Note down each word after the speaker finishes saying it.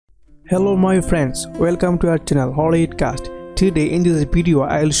Hello my friends, welcome to our channel Hollywoodcast. Today in this video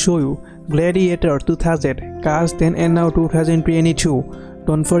I'll show you Gladiator 2000 cast then and now 2022.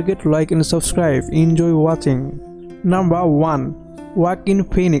 Don't forget to like and subscribe. Enjoy watching. Number 1. Joaquin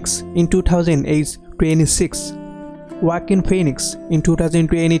Phoenix in 2008 26. Joaquin Phoenix in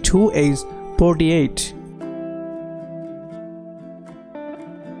 2022 age 48.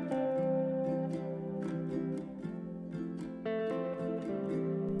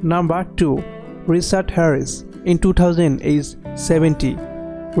 Number 2. Richard Harris in 2000 age 70.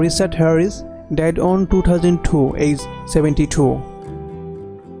 Richard Harris died on 2002 age 72.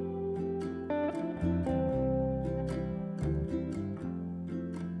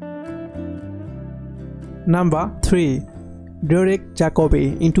 Number 3. Derek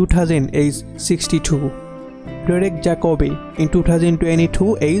Jacobi in 2000 age 62. Derek Jacobi in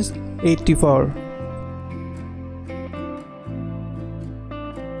 2022 age 84.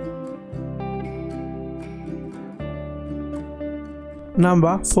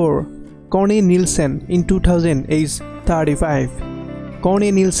 Number 4. Connie Nielsen in 2000 age 35.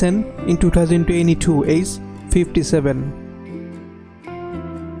 Connie Nielsen in 2022 age 57.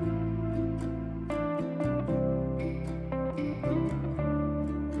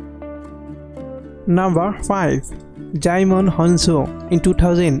 Number 5. Djimon Hounsou in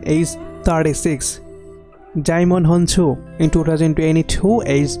 2000 age 36. Djimon Hounsou in 2022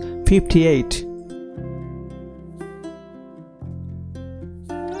 age 58.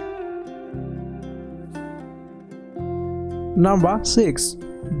 Number 6.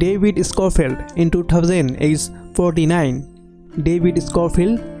 David Schofield in 2000 age 49. David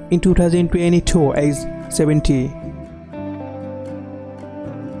Schofield in 2022 age 70.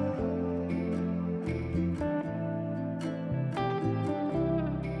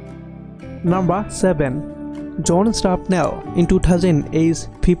 Number 7. John Shrapnel in 2000 age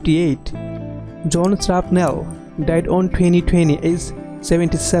 58. John Shrapnel died on 2020 age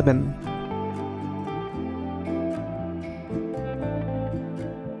 77.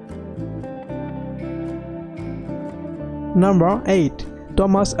 Number 8.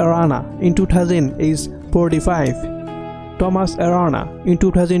 Thomas Arana in 2000 age 45. Thomas Arana in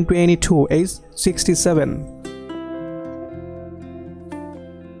 2022 age 67.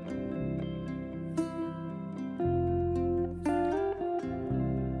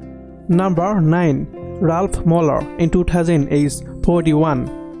 Number 9. Ralf Möller in 2000 age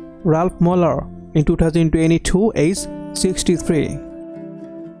 41. Ralf Möller in 2022 age 63.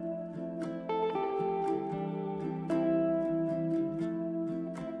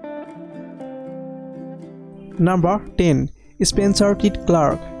 Number 10. Spencer T.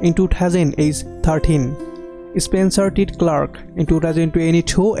 Clark in 2000 age 13. Spencer T. Clark in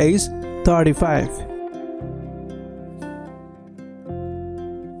 2022 age 35.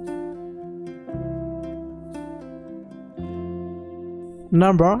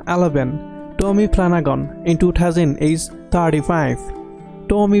 Number 11. Tommy Flanagan in 2000 age 35.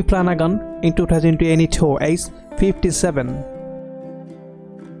 Tommy Flanagan in 2022 age 57.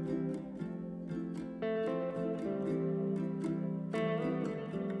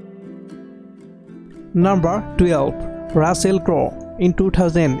 Number 12. Russell Crowe in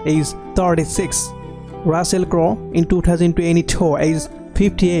 2000 age 36. Russell Crowe in 2022 age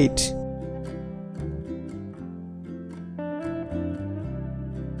 58.